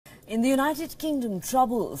In the United Kingdom,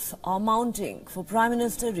 troubles are mounting for Prime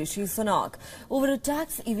Minister Rishi Sunak over a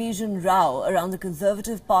tax evasion row around the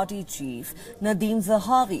Conservative Party chief Nadhim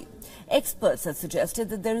Zahawi. Experts have suggested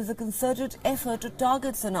that there is a concerted effort to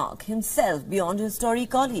target Sunak himself beyond his Tory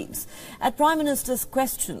colleagues. At Prime Minister's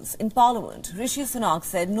questions in Parliament, Rishi Sunak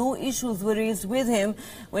said no issues were raised with him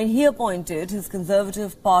when he appointed his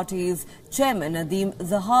Conservative Party's chairman Nadhim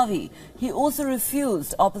Zahawi. He also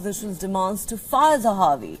refused opposition's demands to fire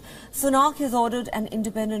Zahawi. Sunak has ordered an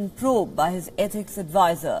independent probe by his ethics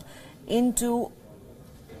advisor into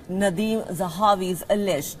Nadhim Zahawi's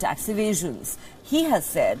alleged tax evasions. He has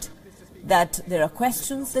said that there are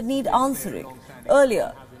questions that need answering.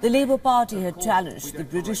 Earlier, the Labour Party had challenged the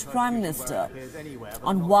British Prime Minister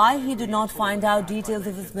on why he did not find out details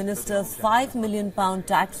of his minister's £5 million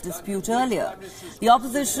tax dispute earlier. The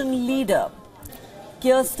opposition leader,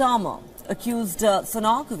 Keir Starmer, accused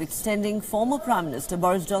Sunak of extending former Prime Minister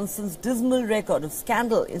Boris Johnson's dismal record of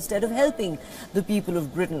scandal instead of helping the people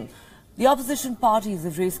of Britain. The opposition parties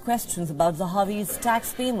have raised questions about Zahawi's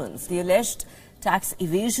tax payments. The alleged tax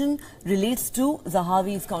evasion relates to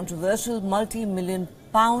Zahawi's controversial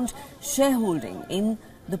multi-million-pound shareholding in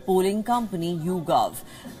the polling company YouGov.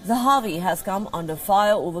 Zahawi has come under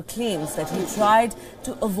fire over claims that he tried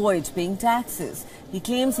to avoid paying taxes. He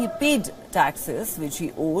claims he paid taxes which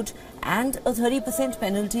he owed and a 30%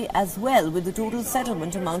 penalty as well, with the total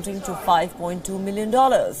settlement amounting to $5.2 million.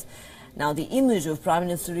 Now, the image of Prime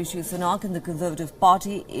Minister Rishi Sunak and the Conservative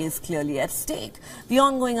Party is clearly at stake. The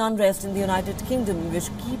ongoing unrest in the United Kingdom, in which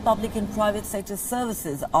key public and private sector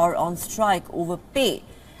services are on strike over pay,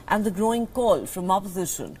 and the growing call from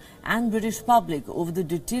opposition and British public over the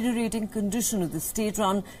deteriorating condition of the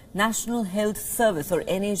state-run National Health Service, or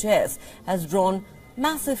NHS, has drawn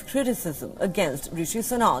massive criticism against Rishi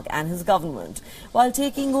Sunak and his government. While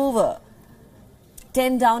taking over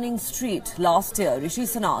 10 Downing Street last year, Rishi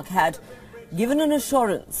Sunak had given an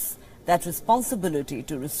assurance that responsibility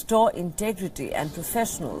to restore integrity and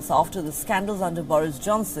professionals after the scandals under Boris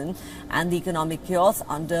Johnson and the economic chaos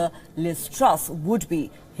under Liz Truss would be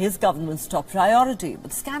his government's top priority.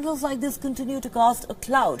 But scandals like this continue to cast a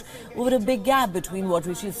cloud over a big gap between what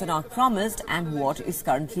Rishi Sunak promised and what is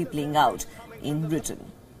currently playing out in Britain.